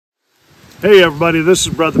Hey everybody, this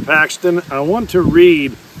is Brother Paxton. I want to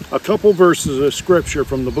read a couple verses of scripture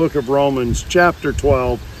from the book of Romans, chapter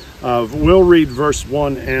 12. We'll read verse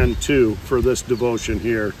 1 and 2 for this devotion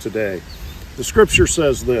here today. The scripture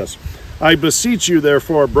says this: I beseech you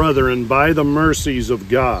therefore, brethren, by the mercies of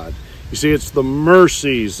God. You see, it's the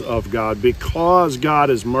mercies of God. Because God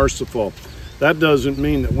is merciful, that doesn't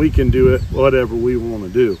mean that we can do it whatever we want to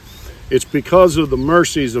do. It's because of the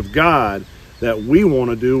mercies of God that we want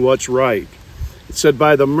to do what's right. It said,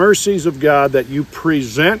 by the mercies of God, that you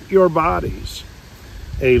present your bodies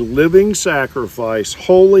a living sacrifice,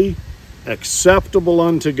 holy, acceptable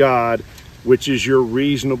unto God, which is your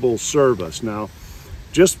reasonable service. Now,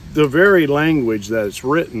 just the very language that it's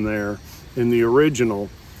written there in the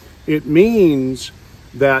original, it means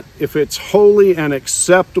that if it's holy and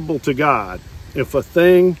acceptable to God, if a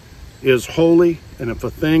thing is holy and if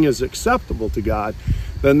a thing is acceptable to God,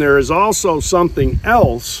 then there is also something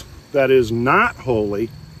else that is not holy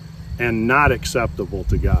and not acceptable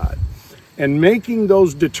to God. And making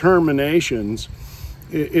those determinations,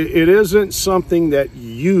 it isn't something that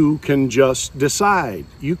you can just decide.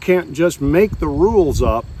 You can't just make the rules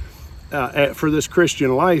up for this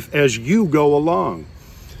Christian life as you go along.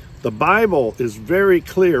 The Bible is very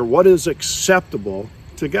clear what is acceptable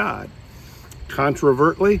to God.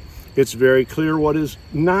 Controversially, it's very clear what is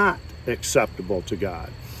not acceptable to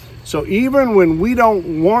God. So even when we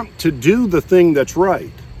don't want to do the thing that's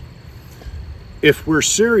right, if we're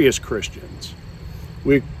serious Christians,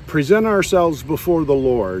 we present ourselves before the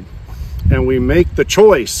Lord and we make the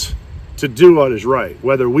choice to do what is right,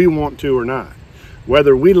 whether we want to or not,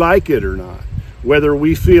 whether we like it or not, whether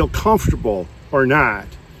we feel comfortable or not.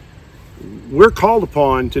 We're called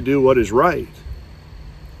upon to do what is right.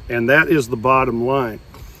 And that is the bottom line.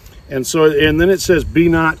 And then it says, be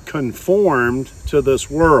not conformed to this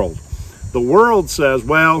world. The world says,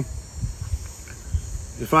 well,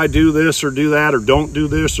 if I do this or do that, or don't do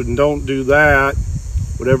this or don't do that,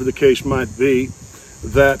 whatever the case might be,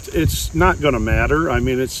 that it's not going to matter. I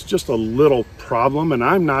mean, it's just a little problem, and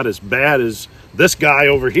I'm not as bad as this guy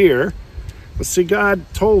over here. But see, God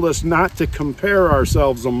told us not to compare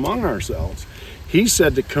ourselves among ourselves. He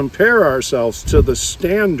said to compare ourselves to the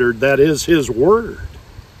standard that is His Word.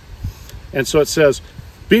 And so it says,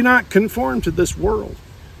 be not conformed to this world.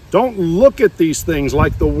 Don't look at these things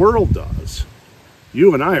like the world does.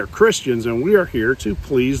 You and I are Christians, and we are here to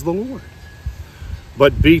please the Lord.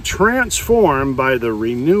 But be transformed by the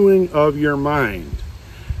renewing of your mind.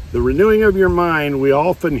 The renewing of your mind, we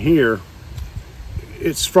often hear,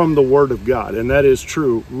 it's from the Word of God, and that is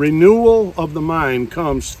true. Renewal of the mind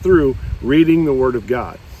comes through reading the Word of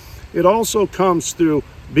God. It also comes through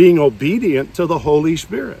being obedient to the Holy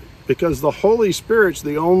Spirit, because the Holy Spirit's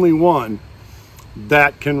the only one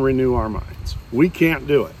that can renew our minds. We can't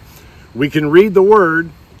do it. We can read the Word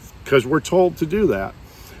because we're told to do that,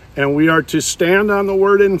 and we are to stand on the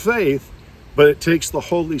Word in faith, but it takes the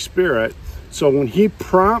Holy Spirit. So when He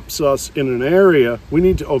prompts us in an area, we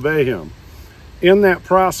need to obey Him. In that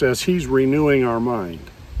process, He's renewing our mind.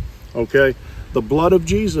 Okay? The blood of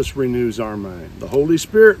Jesus renews our mind. The Holy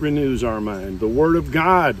Spirit renews our mind. The Word of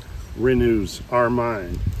God renews our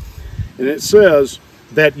mind. And it says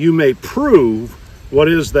that you may prove what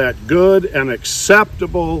is that good and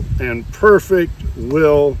acceptable and perfect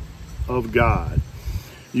will of God.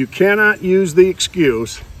 You cannot use the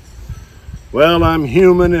excuse, well, I'm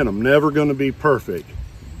human and I'm never going to be perfect.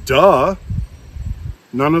 Duh.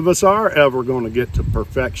 None of us are ever going to get to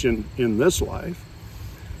perfection in this life.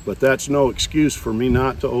 But that's no excuse for me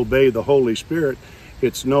not to obey the Holy Spirit.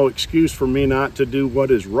 It's no excuse for me not to do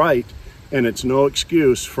what is right. And it's no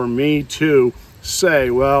excuse for me to say,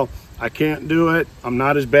 well, I can't do it. I'm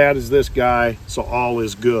not as bad as this guy, so all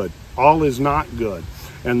is good. All is not good.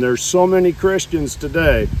 And there's so many Christians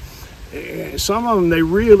today. Some of them, they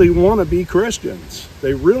really want to be Christians.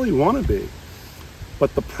 They really want to be.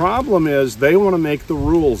 But the problem is they want to make the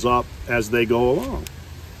rules up as they go along.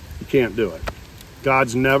 You can't do it.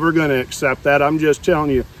 God's never going to accept that. I'm just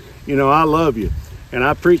telling you, I love you. And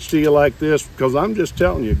I preach to you like this because I'm just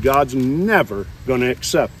telling you, God's never going to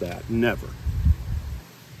accept that. Never.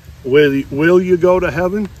 Will you go to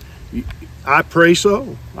heaven? I pray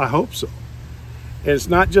so. I hope so. And it's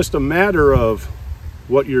not just a matter of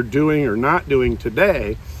what you're doing or not doing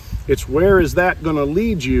today. It's where is that going to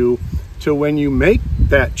lead you to when you make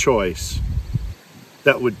that choice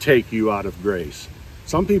that would take you out of grace.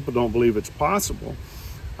 Some people don't believe it's possible.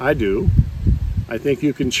 I do. I think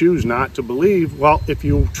you can choose not to believe. Well, if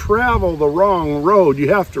you travel the wrong road,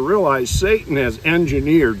 you have to realize Satan has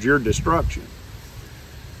engineered your destruction.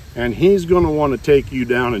 And he's going to want to take you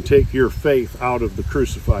down and take your faith out of the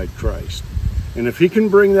crucified Christ. And if he can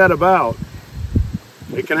bring that about,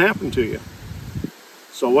 it can happen to you.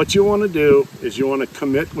 So what you want to do is you want to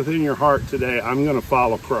commit within your heart today, I'm going to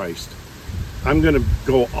follow Christ. I'm going to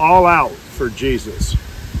go all out for Jesus.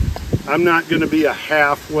 I'm not going to be a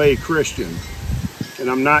halfway Christian. And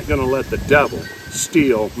I'm not going to let the devil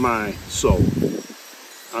steal my soul.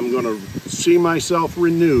 I'm going to see myself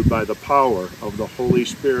renewed by the power of the Holy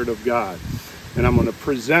Spirit of God. And I'm going to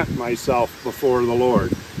present myself before the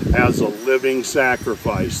Lord as a living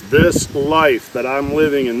sacrifice. This life that I'm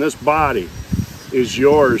living in this body is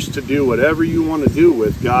yours to do whatever you want to do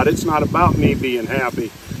with, God. It's not about me being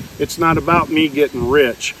happy. It's not about me getting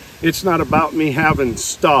rich. It's not about me having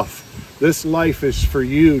stuff. This life is for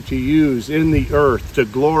you to use in the earth to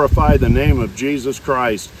glorify the name of Jesus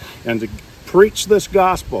Christ and to preach this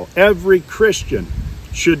gospel. Every Christian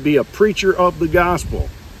should be a preacher of the gospel.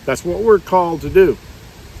 That's what we're called to do.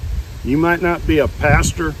 You might not be a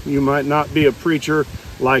pastor. You might not be a preacher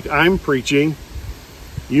like I'm preaching.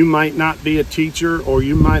 You might not be a teacher, or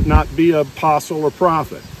you might not be an apostle or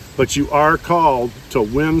prophet. But you are called to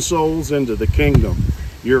win souls into the kingdom.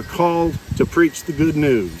 You're called to preach the good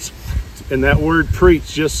news. And that word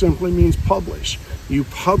preach just simply means publish. You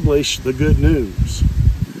publish the good news.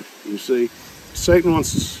 You see, Satan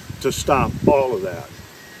wants to stop all of that.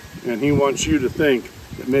 And he wants you to think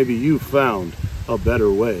that maybe you found a better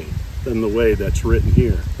way than the way that's written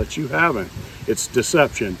here. But you haven't. It's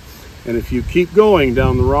deception. And if you keep going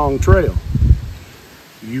down the wrong trail,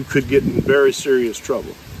 you could get in very serious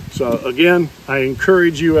trouble. So again, I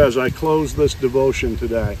encourage you as I close this devotion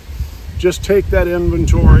today, just take that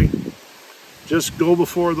inventory. Just go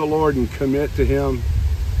before the Lord and commit to him.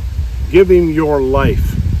 Give him your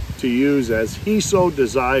life to use as he so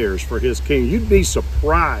desires for his kingdom. You'd be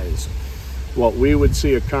surprised what we would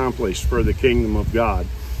see accomplished for the kingdom of God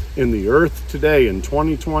in the earth today in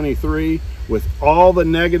 2023 with all the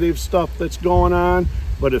negative stuff that's going on.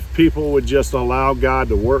 But if people would just allow God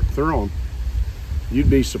to work through them, you'd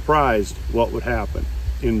be surprised what would happen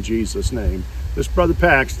in Jesus' name. This Brother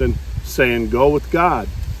Paxton saying, go with God.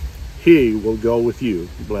 He will go with you.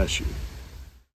 Bless you.